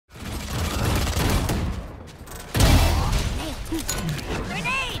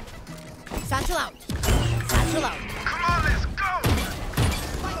Satchel out. Satchel out. Come on, let's go.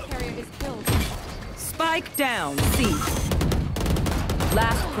 Spike carrier is killed. Spike down, C.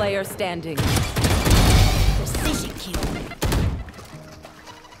 Last player standing. Precision kill.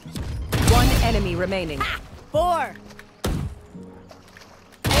 One enemy remaining. Ha! 4.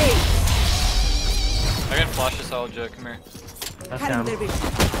 I can flash this out, Jett. Come here. That's down. We're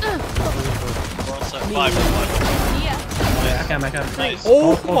all set. 5. Yeah. I can. Nice.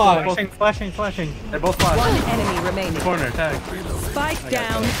 Oh my! Flashing. They're both flash. One enemy remaining. Corner, tag. Spike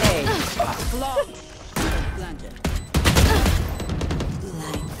down, A.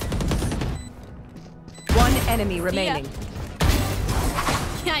 One enemy remaining.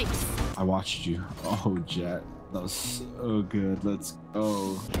 Yikes. I watched you. Oh, Jett. That was so good. Let's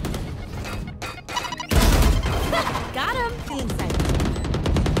go. Got him. Feeling sight.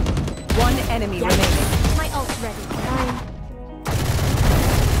 One enemy remaining. My ult's ready.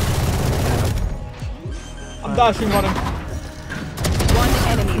 I'm dashing on him. One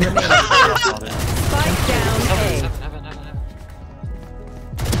enemy remaining. Spike down, A.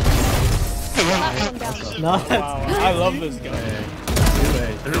 Nice. Wow, I love this guy.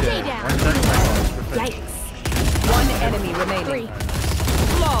 Stay down. Yikes. One enemy remaining.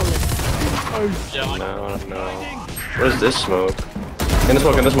 Flawless. No. What is this smoke? In the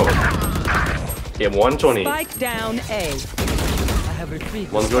smoke. Yeah, 120. Spike down, A. I have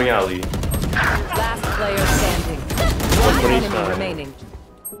retrieved. One's going alley. Last player standing. One enemy remaining.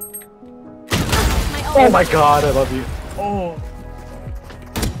 Oh my god, I love you. Oh.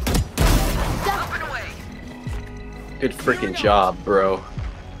 Good freaking job, bro.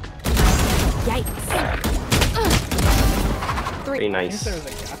 Yikes. Very nice. There's a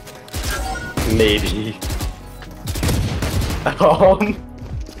gap in it. Maybe.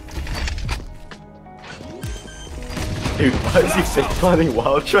 Dude, why is he safe planning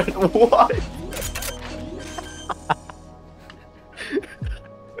while trying to what?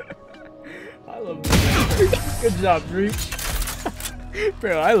 I love this. Good job, Breach.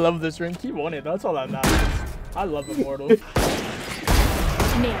 Bro, I love this ring. He won it. That's all that matters. I love Immortal.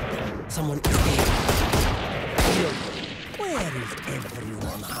 Someone is there. Where is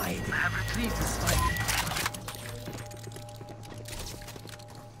everyone hiding? I have retrieved the spike.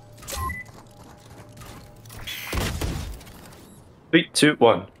 3, 2,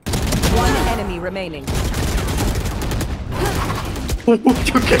 1. One enemy remaining.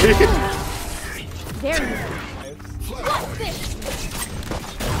 Okay. There you go.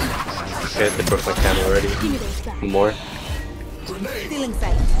 Okay, they broke my camera already. Give me those back. More. Feeling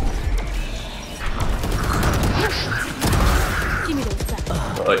sight. Give me those back.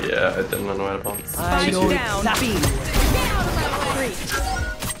 Oh yeah, I didn't know where to bomb. Spike down, B.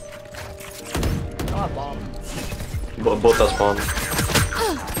 Both are spawn.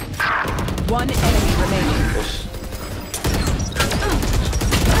 One enemy remaining.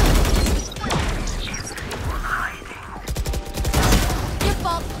 Your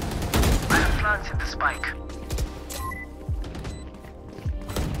fault. I planted the spike.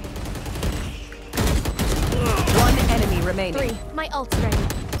 One enemy remaining. 3. My ult's ready.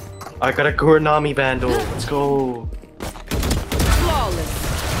 I got a Gurnami Vandal. Let's go. Flawless.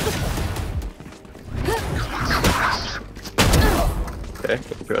 Okay,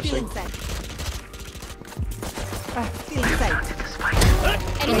 progressing. Feeling sight. Feeling sight.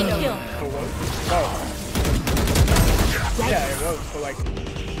 Enemy kill. Yeah, it was. So like,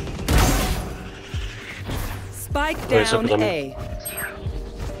 Spike Wait, down, so A.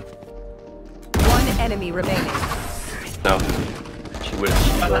 One enemy remaining. No. She would.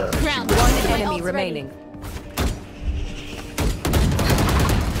 Ground. One My enemy ult's remaining.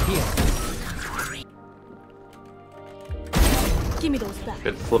 Give me those back.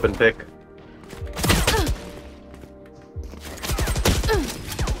 Good flip and pick.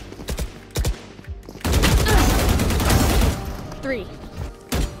 Three.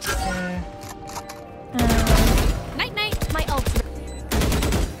 Night night. My ult's ready.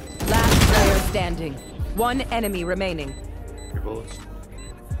 Last player standing. One enemy remaining. Your bullets.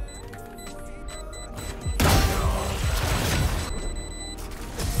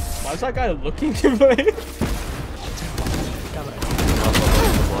 why is that guy looking to me?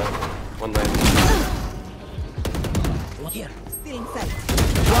 One lane. Here. Feeling sight.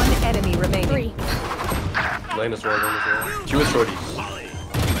 One enemy remaining. 3. Lane as well, She was shorty.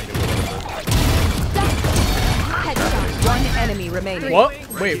 Headshot. One enemy remaining. What?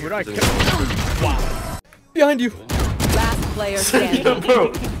 Wait, where'd I kill? Wow. Behind you. Last player standing.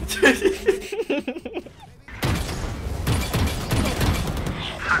 Bro.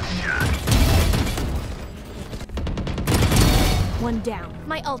 One One down.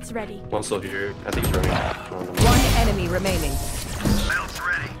 My ult's ready. One's still here. I think he's running. One enemy remaining. Belt's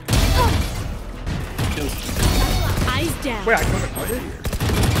ready. Eyes down. Wait, I couldn't cover?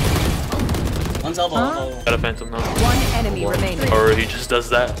 One's elbow. Got a phantom now. One enemy remaining. Or he just does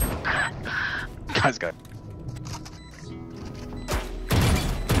that. Guys got.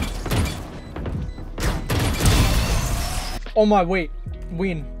 Oh my, wait.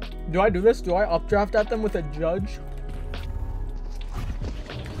 Ween. Do I do this? Do I updraft at them with a judge?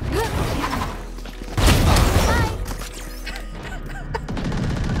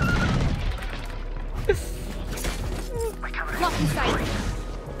 Lock in sight.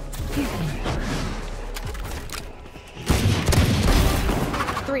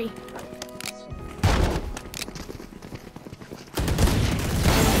 3.